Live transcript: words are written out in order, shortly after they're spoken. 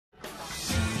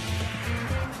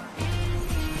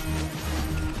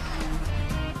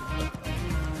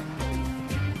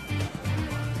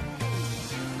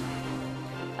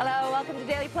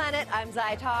Daily Planet. I'm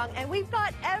Zai Tong, and we've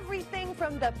got everything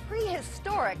from the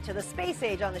prehistoric to the space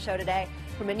age on the show today.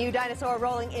 From a new dinosaur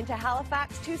rolling into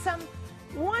Halifax to some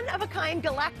one-of-a-kind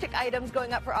galactic items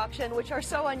going up for auction, which are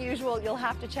so unusual you'll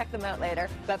have to check them out later.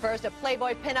 But first, a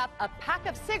Playboy pinup, a pack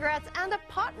of cigarettes, and a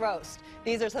pot roast.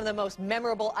 These are some of the most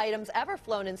memorable items ever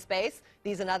flown in space.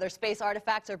 These and other space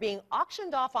artifacts are being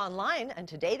auctioned off online, and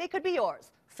today they could be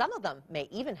yours. Some of them may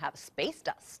even have space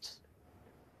dust.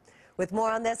 With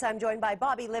more on this, I'm joined by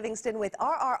Bobby Livingston with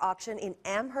RR Auction in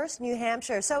Amherst, New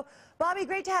Hampshire. So, Bobby,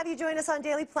 great to have you join us on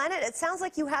Daily Planet. It sounds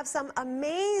like you have some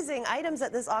amazing items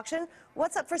at this auction.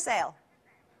 What's up for sale?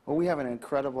 Well, we have an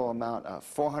incredible amount,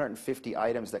 450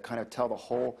 items that kind of tell the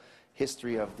whole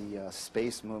history of the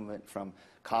space movement, from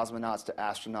cosmonauts to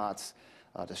astronauts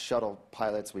to shuttle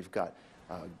pilots. We've got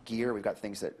gear, we've got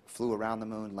things that flew around the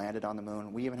moon, landed on the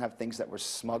moon. We even have things that were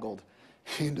smuggled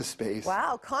into space.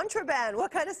 Wow, contraband. What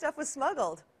kind of stuff was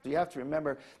smuggled? You have to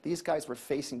remember, these guys were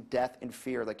facing death and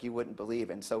fear like you wouldn't believe,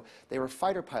 and so they were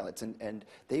fighter pilots, and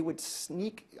they would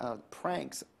sneak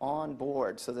pranks on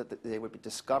board so that they would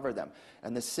discover them.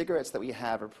 And the cigarettes that we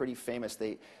have are pretty famous.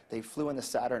 They flew in the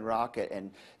Saturn rocket,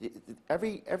 and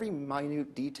every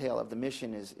minute detail of the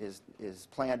mission is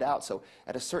planned out. So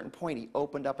at a certain point, he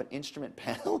opened up an instrument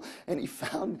panel, and Wally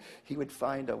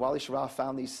Schirra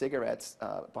found these cigarettes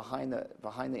behind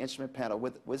the instrument panel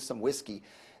with some whiskey.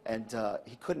 And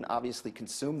he couldn't obviously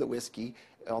consume the whiskey,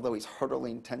 although he's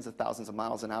hurtling tens of thousands of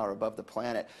miles an hour above the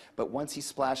planet. But once he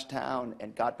splashed down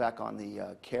and got back on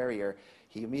the carrier,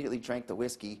 he immediately drank the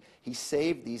whiskey. He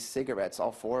saved these cigarettes,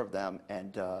 all four of them,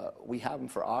 and we have them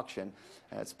for auction.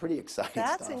 It's pretty exciting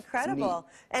stuff. That's incredible.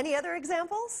 Any other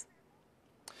examples?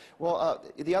 Well,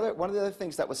 one of the other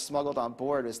things that was smuggled on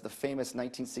board is the famous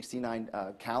 1969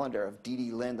 calendar of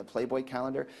D.D. Lynn, the Playboy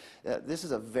calendar. This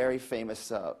is a very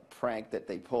famous prank that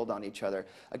they pulled on each other.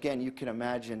 Again, you can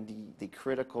imagine the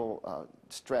critical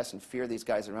stress and fear these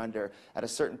guys are under. At a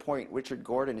certain point, Richard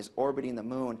Gordon is orbiting the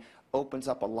moon, opens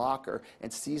up a locker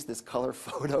and sees this color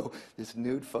photo, this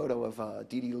nude photo of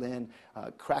D.D. Lynn,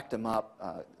 cracked him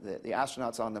up. The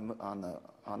astronauts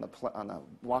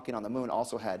walking on the moon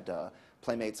also had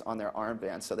playmates on their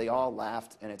armbands, so they all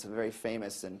laughed, and it's very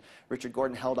famous. And Richard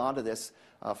Gordon held on to this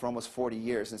for almost 40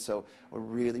 years, and so we're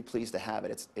really pleased to have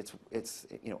it. It's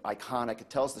iconic. It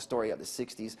tells the story of the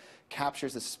 '60s,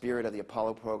 captures the spirit of the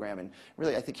Apollo program, and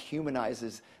really, I think,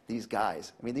 humanizes these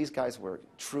guys. I mean, these guys were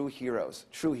true heroes,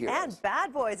 true heroes. And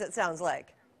bad boys, it sounds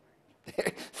like.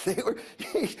 They were.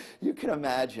 You can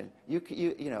imagine.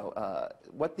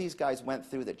 What these guys went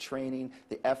through, the training,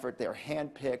 the effort. They're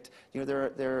handpicked.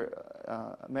 They're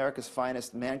America's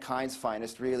finest, mankind's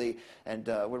finest, really. And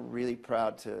we're really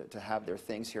proud to have their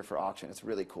things here for auction. It's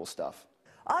really cool stuff.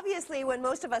 Obviously, when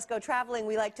most of us go traveling,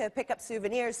 we like to pick up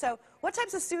souvenirs. So, what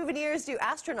types of souvenirs do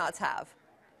astronauts have?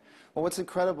 Well, what's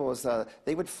incredible is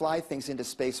they would fly things into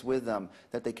space with them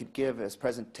that they could give as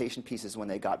presentation pieces when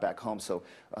they got back home. So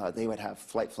they would have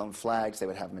flight-flown flags, they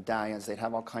would have medallions, they'd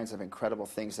have all kinds of incredible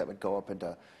things that would go up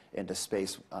into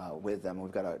space with them.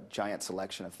 We've got a giant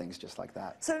selection of things just like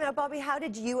that. So now, Bobby, how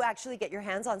did you actually get your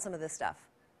hands on some of this stuff?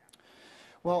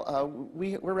 Well,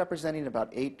 we're representing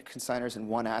about 8 consigners and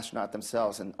 1 astronaut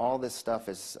themselves, and all this stuff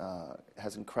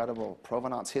has incredible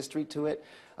provenance history to it.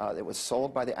 It was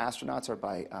sold by the astronauts or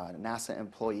by NASA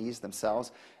employees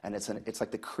themselves, and it's like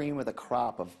the cream of the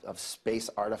crop of space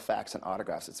artifacts and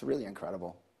autographs. It's really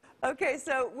incredible. Okay,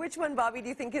 so which one, Bobby, do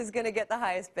you think is going to get the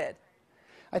highest bid?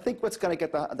 I think what's going to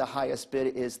get the highest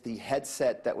bid is the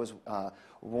headset that was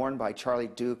worn by Charlie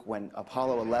Duke when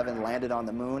Apollo 11 landed on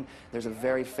the moon. There's a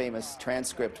very famous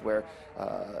transcript where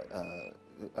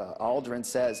Aldrin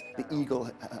says the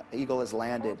eagle has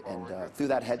landed, and through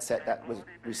that headset that was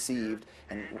received,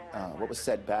 and what was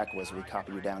said back was, "We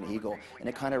copy you down, Eagle," and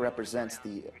it kind of represents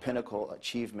the pinnacle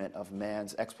achievement of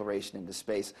man's exploration into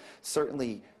space.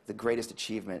 Certainly the greatest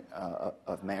achievement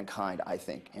of mankind, I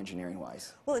think,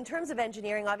 engineering-wise. Well, in terms of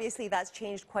engineering, obviously that's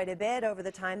changed quite a bit over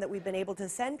the time that we've been able to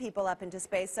send people up into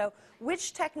space. So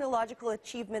which technological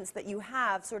achievements that you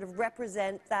have sort of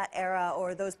represent that era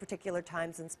or those particular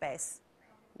times in space?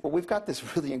 Well, we've got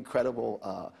this really incredible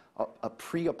a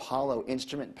pre-Apollo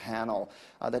instrument panel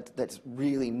that's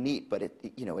really neat, but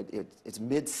it's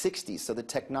mid-'60s, so the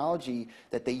technology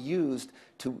that they used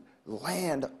to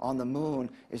land on the moon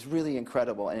is really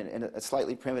incredible and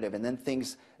slightly primitive, and then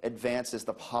things advanced as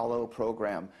the Apollo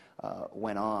program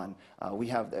went on. We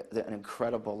have an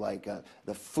incredible,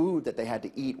 the food that they had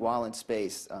to eat while in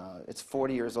space. It's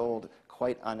 40 years old,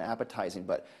 quite unappetizing,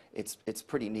 but it's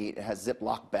pretty neat. It has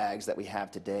Ziploc bags that we have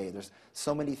today. There's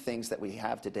so many things that we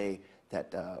have today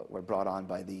that were brought on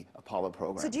by the Apollo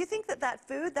program. So do you think that that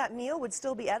food, that meal, would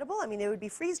still be edible? I mean, it would be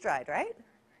freeze-dried, right?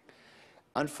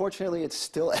 Unfortunately, it's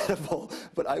still edible,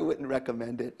 but I wouldn't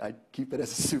recommend it. I'd keep it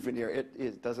as a souvenir.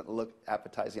 It doesn't look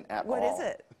appetizing at all. What is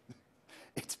it?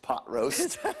 It's pot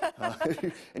roast.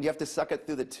 And you have to suck it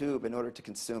through the tube in order to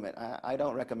consume it. I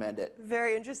don't recommend it.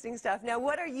 Very interesting stuff. Now,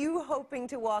 what are you hoping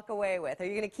to walk away with? Are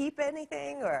you going to keep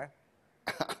anything, or?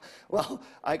 Well,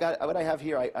 what I have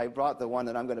here, I brought the one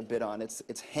that I'm going to bid on.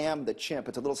 It's Ham the chimp.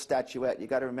 It's a little statuette. You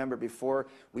got to remember, before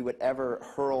we would ever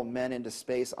hurl men into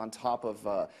space on top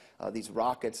of these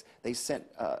rockets, they sent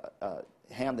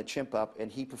Ham the chimp up, and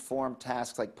he performed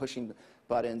tasks like pushing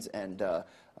buttons and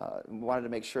wanted to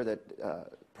make sure that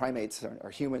primates or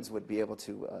humans would be able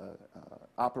to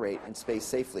operate in space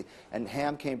safely. And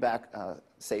Ham came back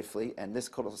safely, and this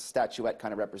little statuette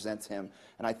kind of represents him,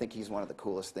 and I think he's one of the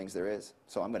coolest things there is.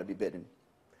 So I'm going to be bidding.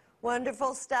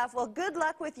 Wonderful stuff. Well, good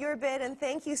luck with your bid, and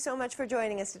thank you so much for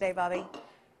joining us today, Bobby.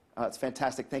 It's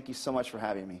fantastic. Thank you so much for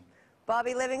having me.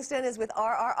 Bobby Livingston is with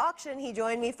RR Auction. He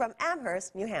joined me from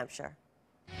Amherst, New Hampshire.